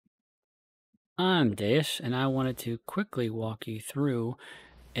I'm Deus, and I wanted to quickly walk you through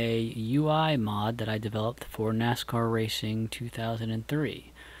a UI mod that I developed for NASCAR Racing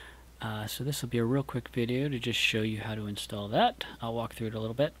 2003. So this will be a real quick video to just show you how to install that. I'll walk through it a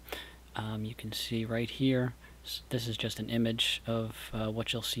little bit. You can see right here, this is just an image of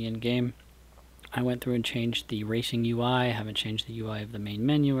what you'll see in game. I went through and changed the racing UI. I haven't changed the UI of the main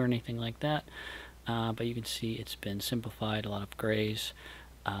menu or anything like that. But you can see it's been simplified, a lot of grays.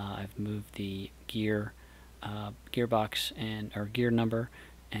 I've moved the gearbox or gear number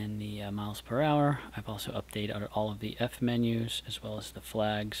and the miles per hour. I've also updated all of the F menus as well as the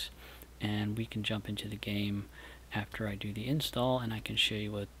flags, and we can jump into the game after I do the install and I can show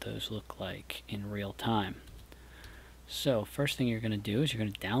you what those look like in real time. So first thing you're going to do is you're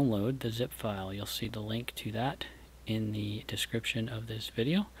going to download the zip file. You'll see the link to that in the description of this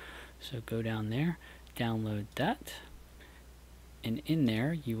video. So go down there, download that, and in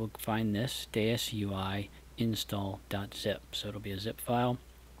there you will find this Deus UI install.zip. So it'll be a zip file.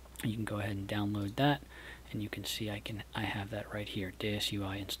 You can go ahead and download that, and you can see I have that right here, Deus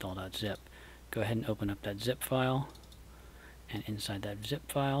UI install.zip. Go ahead and open up that zip file, and inside that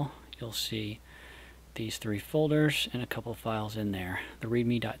zip file you'll see these three folders and a couple files in there. The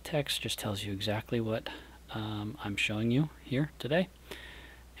readme.txt just tells you exactly what I'm showing you here today,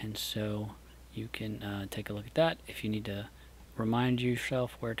 and so you can take a look at that if you need to remind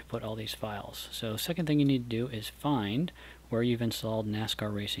yourself where to put all these files. So second thing you need to do is find where you've installed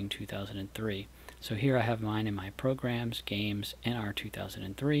NASCAR Racing 2003. So here I have mine in my programs, games,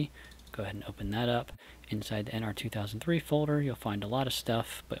 NR2003. Go ahead and open that up. Inside the NR2003 folder you'll find a lot of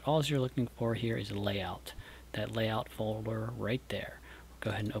stuff, but all you're looking for here is a layout. That layout folder right there.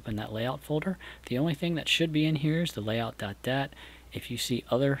 Go ahead and open that layout folder. The only thing that should be in here is the layout.dat. If you see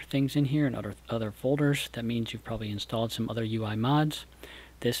other things in here and other folders, that means you've probably installed some other UI mods.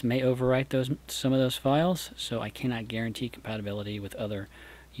 This may overwrite some of those files, so I cannot guarantee compatibility with other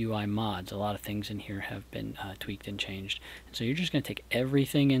UI mods. A lot of things in here have been tweaked and changed. And so you're just going to take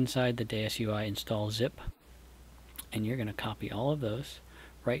everything inside the Deus UI install zip, and you're going to copy all of those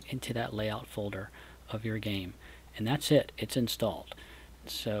right into that layout folder of your game. And that's it. It's installed.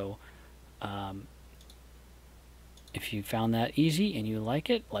 So if you found that easy and you like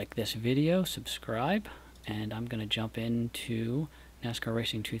it, like this video, subscribe, and I'm going to jump into NASCAR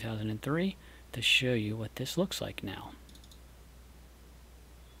Racing 2003 to show you what this looks like now.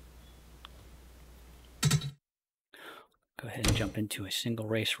 Go ahead and jump into a single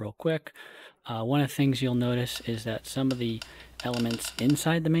race real quick. One of the things you'll notice is that some of the elements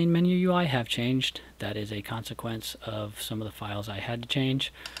inside the main menu UI have changed. That is a consequence of some of the files I had to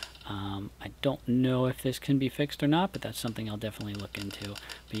change. I don't know if this can be fixed or not, but that's something I'll definitely look into.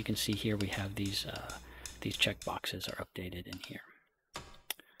 But you can see here we have these check boxes are updated in here.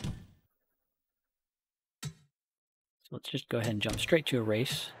 So let's just go ahead and jump straight to a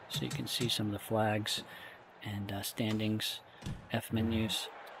race so you can see some of the flags and standings, F menus.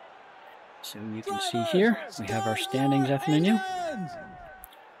 So you can see here we have our standings F menu,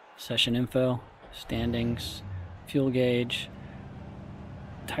 session info, standings, fuel gauge,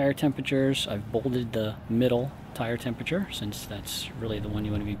 tire temperatures. I've bolded the middle tire temperature since that's really the one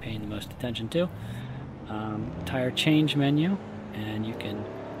you want to be paying the most attention to. Tire change menu, and you can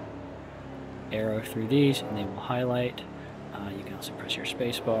arrow through these and they will highlight. You can also press your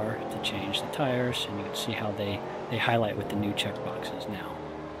space bar to change the tires, and you can see how they highlight with the new check boxes now.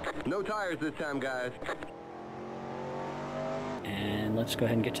 No tires this time, guys. And let's go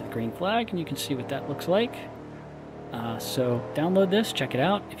ahead and get to the green flag, and you can see what that looks like. So download this, check it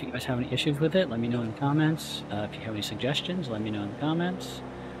out. If you guys have any issues with it, let me know in the comments. If you have any suggestions, let me know in the comments.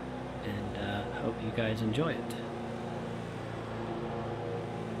 And I hope you guys enjoy it.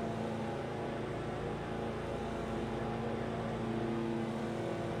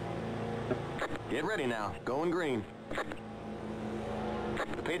 Get ready now. Going green.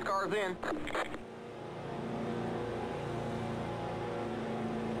 The pace car's in.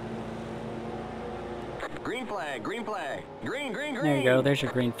 Green flag, green flag. Green, green, green. There you go. There's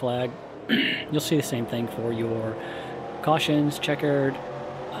your green flag. You'll see the same thing for your cautions, checkered,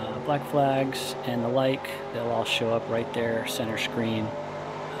 black flags, and the like. They'll all show up right there, center screen.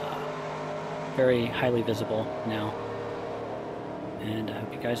 Very highly visible now. And I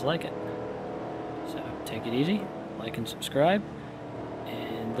hope you guys like it. So take it easy, like and subscribe,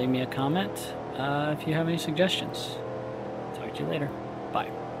 and leave me a comment if you have any suggestions. Talk to you later. Bye.